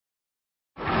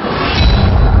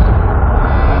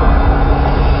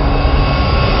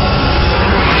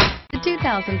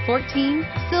2014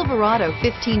 Silverado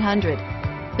 1500.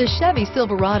 The Chevy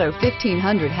Silverado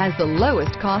 1500 has the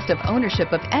lowest cost of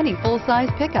ownership of any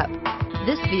full-size pickup.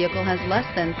 This vehicle has less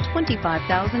than 25,000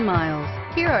 miles.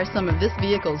 Here are some of this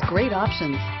vehicle's great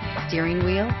options: steering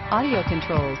wheel audio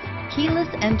controls, keyless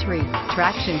entry,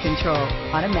 traction control,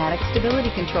 automatic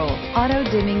stability control,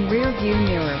 auto-dimming rear view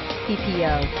mirror,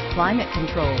 PPO, climate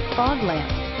control, fog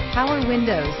lamps, power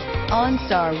windows,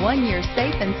 OnStar 1-year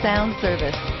safe and sound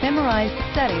service, memorized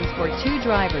settings for 2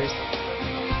 drivers.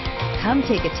 Come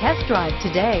take a test drive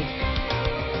today.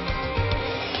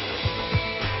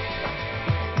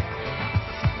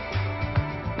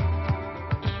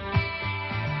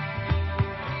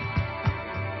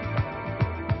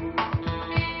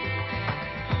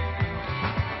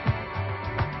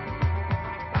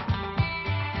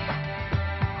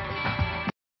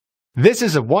 This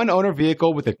is a one-owner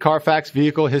vehicle with a Carfax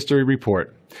Vehicle History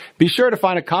Report. Be sure to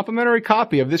find a complimentary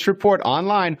copy of this report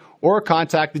online or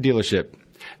contact the dealership.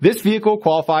 This vehicle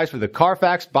qualifies for the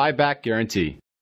Carfax Buyback Guarantee.